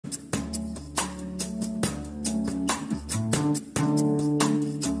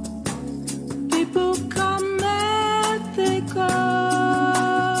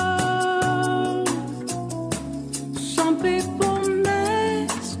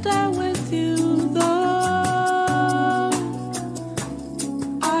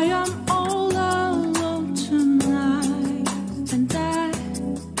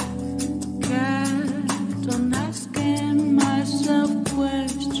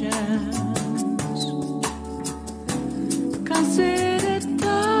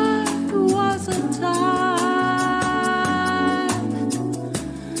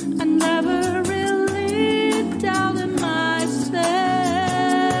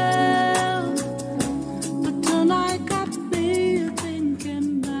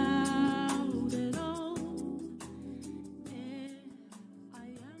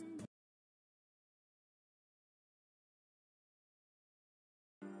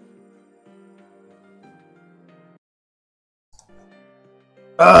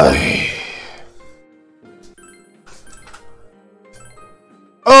Ay.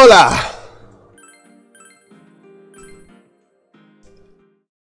 ¡Hola!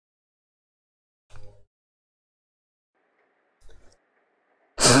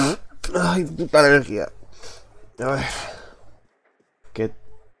 Ay, puta energía. A ver.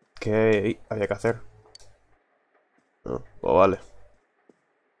 ¿Qué había que hacer? No, pues vale.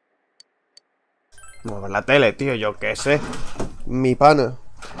 Mover la tele, tío, yo qué sé. Mi pana.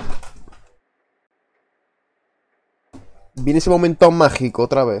 Viene ese momento mágico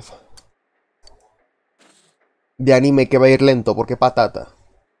otra vez. De anime que va a ir lento, porque patata.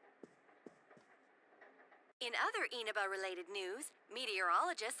 In other Inaba-related news,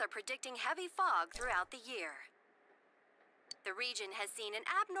 meteorologists are predicting heavy fog throughout the year. The region has seen an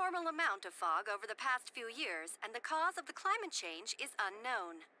abnormal amount of fog over the past few years, and the cause of the climate change is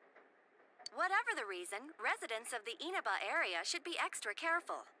unknown. Whatever the reason, residents of the Inaba area should be extra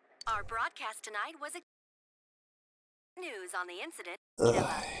careful. Our broadcast tonight was a news on the incident.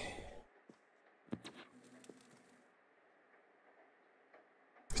 Inaba.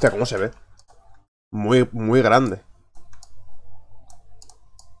 Hostia, ¿cómo se ve? Muy grande.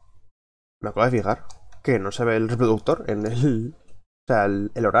 Me acabo de fijar que no se ve el reproductor en el... O sea,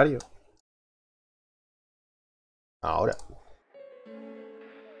 el horario. Ahora.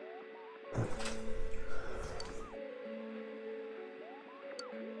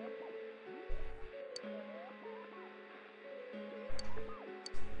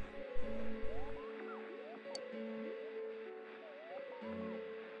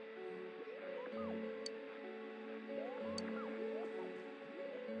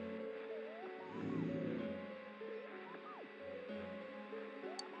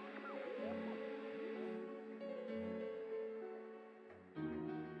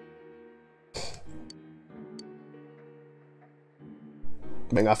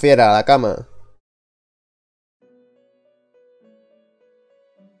 Venga, fiera, a la cama.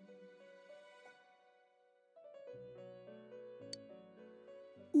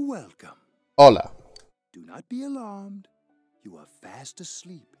 Welcome. Hola. Do not be alarmed. You are fast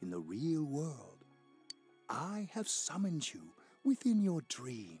asleep in the real world. I have summoned you within your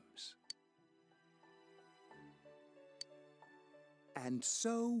dreams. And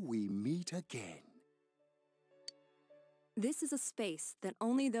so we meet again. This is a space that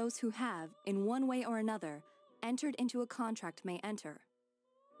only those who have, in one way or another, entered into a contract may enter.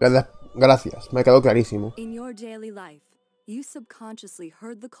 Gracias, me quedó clarísimo. In your daily life, you subconsciously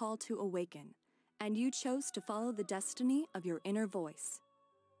heard the call to awaken, and you chose to follow the destiny of your inner voice,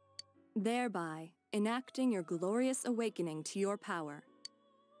 thereby enacting your glorious awakening to your power.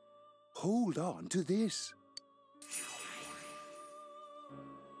 Hold on to this.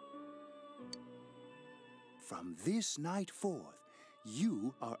 From this night forth,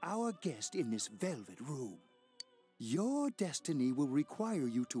 you are our guest in this velvet room. Your destiny will require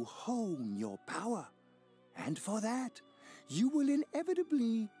you to hone your power. And for that, you will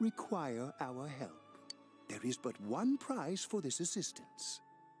inevitably require our help. There is but one price for this assistance.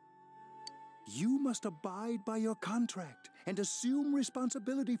 You must abide by your contract and assume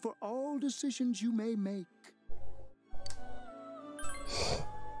responsibility for all decisions you may make.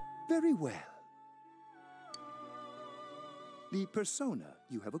 Very well. The persona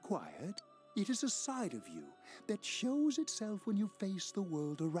you have acquired, it is a side of you that shows itself when you face the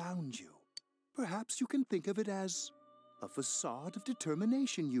world around you. Perhaps you can think of it as a facade of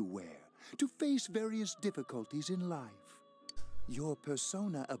determination you wear to face various difficulties in life. Your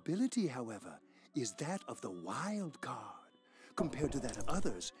persona ability, however, is that of the wild card. Compared to that of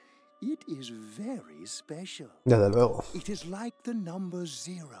others, it is very special. Desde luego. It is like the number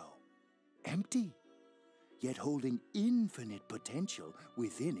 0, empty, yet holding infinite potential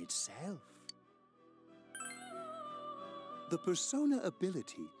within itself. The persona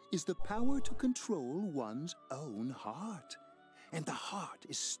ability is the power to control one's own heart, and the heart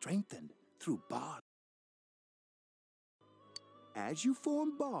is strengthened through bonds. As you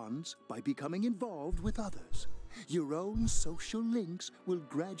form bonds by becoming involved with others, your own social links will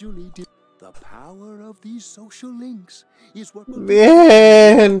gradually the power of these social links is what will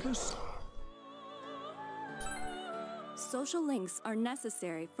Bien. Social links are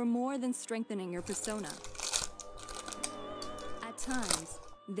necessary for more than strengthening your persona. At times,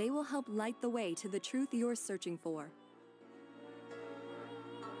 they will help light the way to the truth you're searching for.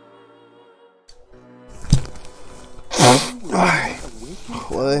 Ay,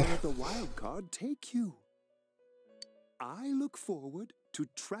 joder. Let the wild card take you. I look forward to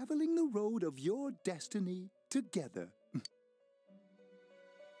traveling the road of your destiny together.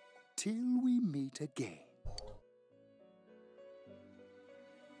 Till we meet again.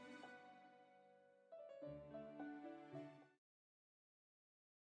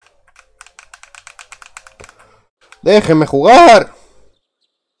 ¡Déjenme jugar!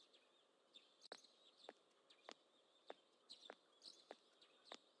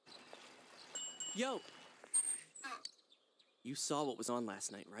 Yo! You saw what was on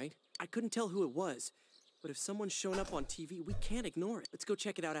last night, right? I couldn't tell who it was, but if someone's shown up on TV, we can't ignore it. Let's go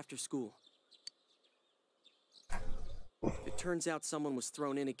check it out after school. If it turns out someone was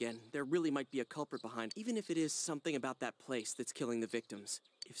thrown in again, there really might be a culprit behind, even if it is something about that place that's killing the victims.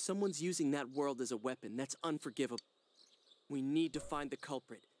 If someone's using that world as a weapon, that's unforgivable. We need to find the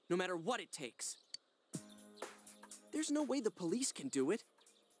culprit, no matter what it takes. There's no way the police can do it.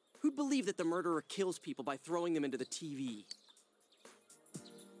 Who'd believe that the murderer kills people by throwing them into the TV?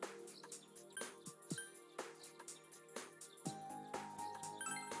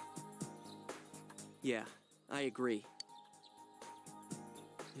 Yeah, I agree.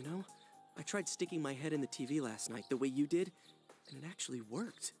 You know, I tried sticking my head in the TV last night the way you did, and it actually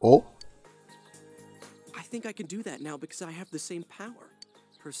worked. Oh. I think I can do that now because I have the same power.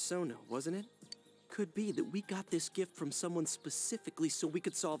 Persona, wasn't it? Could be that we got this gift from someone specifically so we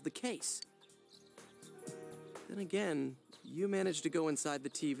could solve the case. Then again, you managed to go inside the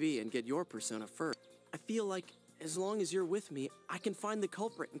TV and get your persona first. I feel like as long as you're with me, I can find the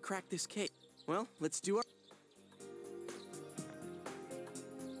culprit and crack this case. Well, let's do our...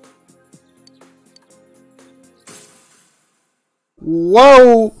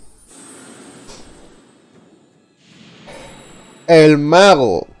 ¡Wow! El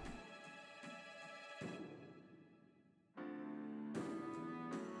mago.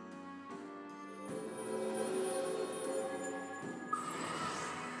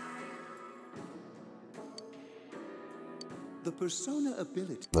 The persona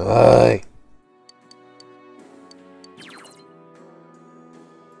ability. Ay.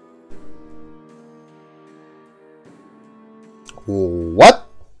 What?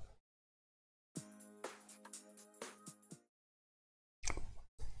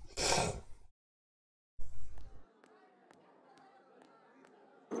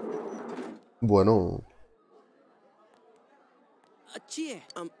 Bueno. Chie,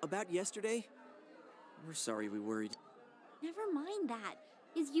 about yesterday? We're sorry we worried. Never mind that.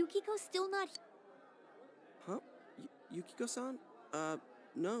 Is Yukiko still not... Huh? Yukiko-san?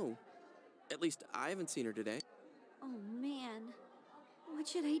 No. At least I haven't seen her today. Oh, man. What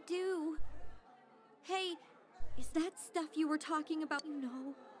should I do? Hey, is that stuff you were talking about? You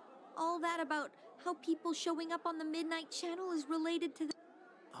know, all that about how people showing up on the Midnight Channel is related to the...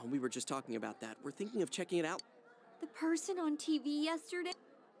 Oh, we were just talking about that. We're thinking of checking it out. The person on TV yesterday?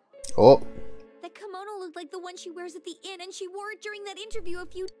 Oh. That kimono looked like the one she wears at the inn, and she wore it during that interview a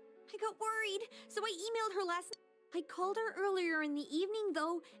few... I got worried, so I emailed her last... I called her earlier in the evening,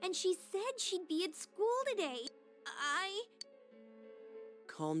 though, and she said she'd be at school today.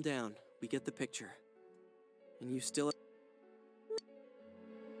 Calm down. We get the picture. And you still...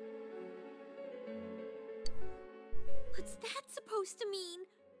 What's that supposed to mean?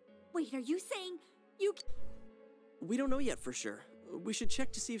 Wait, are you saying you... We don't know yet for sure. We should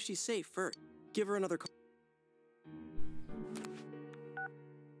check to see if she's safe first. Give her another call.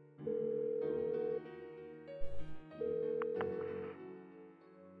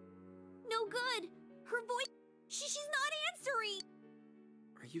 No good. Her voice... She's not answering.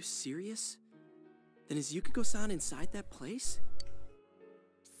 Are you serious? Then is Yukiko-san inside that place?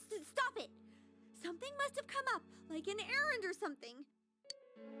 Stop it. Something must have come up, like an errand or something.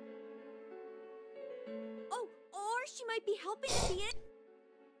 Oh, or she might be helping at the inn.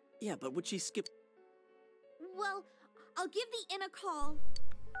 Yeah, but would she skip... Well, I'll give the inn a call.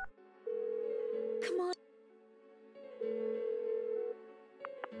 Come on.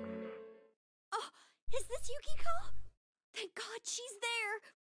 Oh, is this Yukiko? Thank God she's there.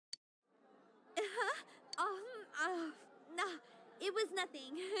 Nah, it was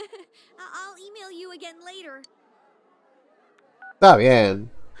nothing. I'll email you again later. Está bien.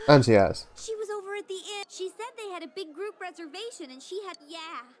 Ansias. She was over at the inn. She said they had a big group reservation and she had...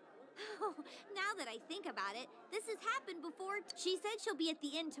 Yeah. Oh, now that I think about it, this has happened before. She said she'll be at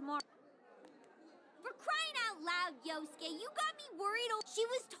the inn tomorrow. For crying out loud, Yosuke, you got me worried. She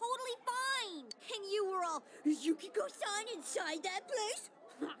was totally fine. And you were all, is Yukiko-san inside that place?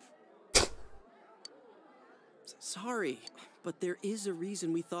 Sorry, but there is a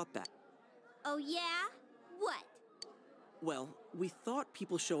reason we thought that. Oh, yeah? What? Well, we thought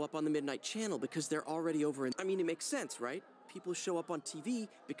people show up on the Midnight Channel because they're already over in... I mean, it makes sense, right? People show up on TV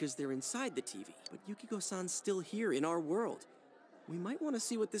because they're inside the TV. But Yukiko-san's still here in our world. We might want to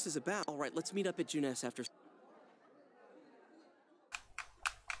see what this is about. All right, let's meet up at Junes after...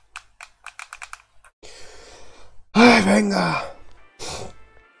 Ay, venga.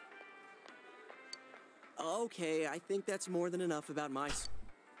 Okay, I think that's more than enough about my...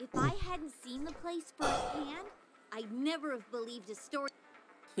 If I hadn't seen the place firsthand, I'd never have believed a story.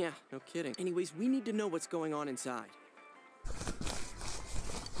 Yeah, no kidding. Anyways, we need to know what's going on inside.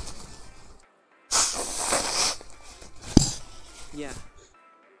 Yeah.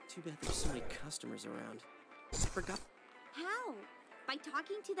 Too bad there's so many customers around. I forgot. How? By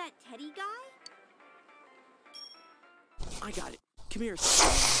talking to that Teddy guy? I got it. Come here.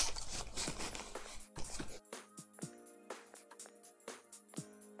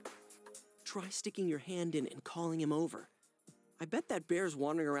 Try sticking your hand in and calling him over. I bet that bear's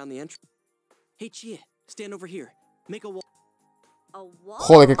wandering around the entrance. Hey, Chia, stand over here. Make a wall. A wall?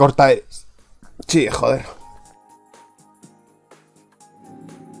 Joder, qué corta eres. Sí, joder.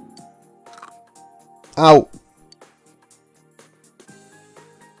 Au.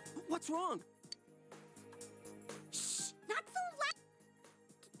 What's wrong? Shh! Not so loud!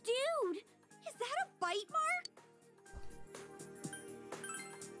 Dude! Is that a bite mark?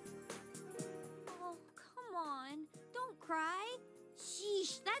 Oh, come on. Don't cry.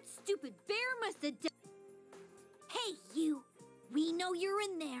 Sheesh, that stupid bear must have done... Hey, you! We know you're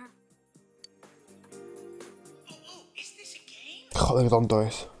in there. Oh, is this a game? Joder, qué tonto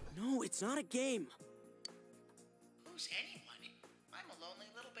es. No, it's not a game. Who's anyone? I'm a lonely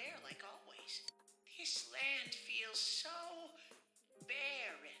little bear like always. This land feels so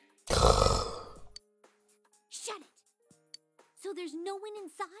barren. Shut it! So there's no one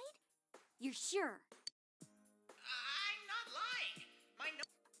inside? You're sure? I'm not lying. My no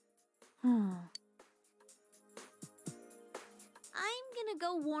I'm gonna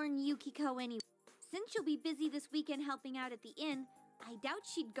go warn Yukiko anyway. Since she'll be busy this weekend helping out at the inn, I doubt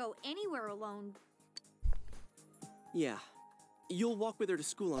she'd go anywhere alone. Yeah. You'll walk with her to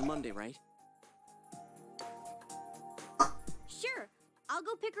school on Monday, right? Sure, I'll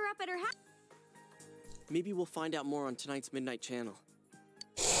go pick her up at her house. Maybe we'll find out more on tonight's Midnight Channel.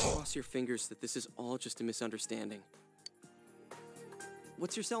 Cross your fingers that this is all just a misunderstanding.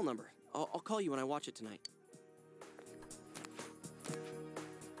 What's your cell number? I'll call you when I watch it tonight.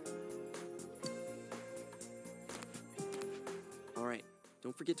 All right,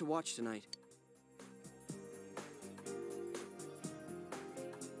 don't forget to watch tonight.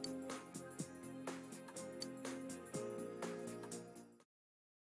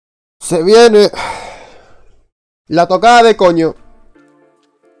 Se viene la tocada de coño.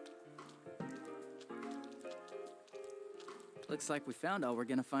 Looks like we found all we're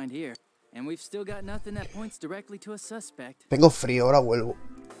gonna find here. And we've still got nothing that points directly to a suspect. Tengo frío, ahora vuelvo.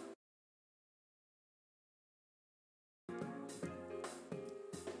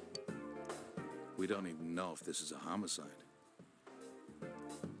 We don't even know if this is a homicide.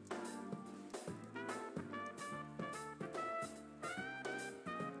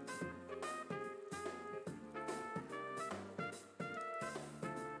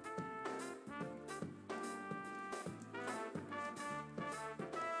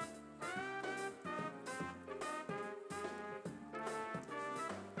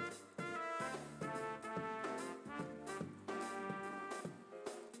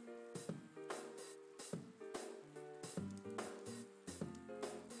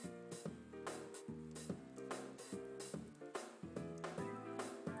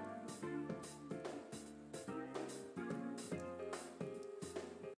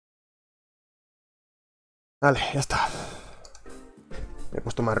 Vale, ya está. Me he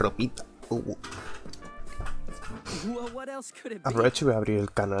puesto más ropita. Well, what else could it be? Aprovecho y voy a abrir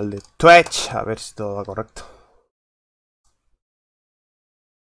el canal de Twitch. A ver si todo va correcto.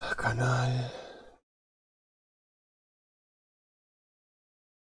 Canal.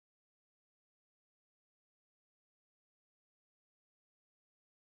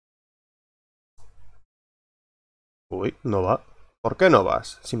 Uy, no va. ¿Por qué no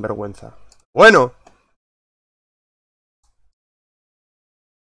vas? Sinvergüenza. Bueno.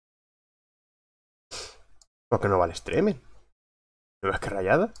 ¿Por qué no va el streaming? ¿No ves que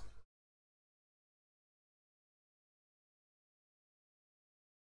rayada?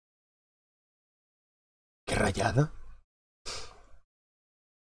 ¿Qué rayada?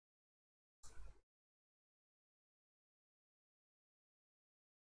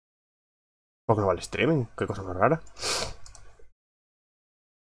 ¿Por qué no va el streaming? Qué cosa más rara.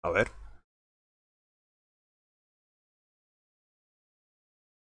 A ver.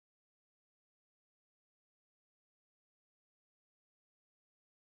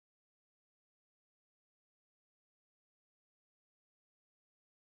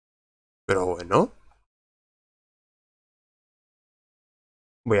 Pero bueno.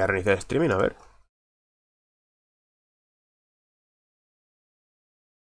 Voy a reiniciar el streaming, a ver.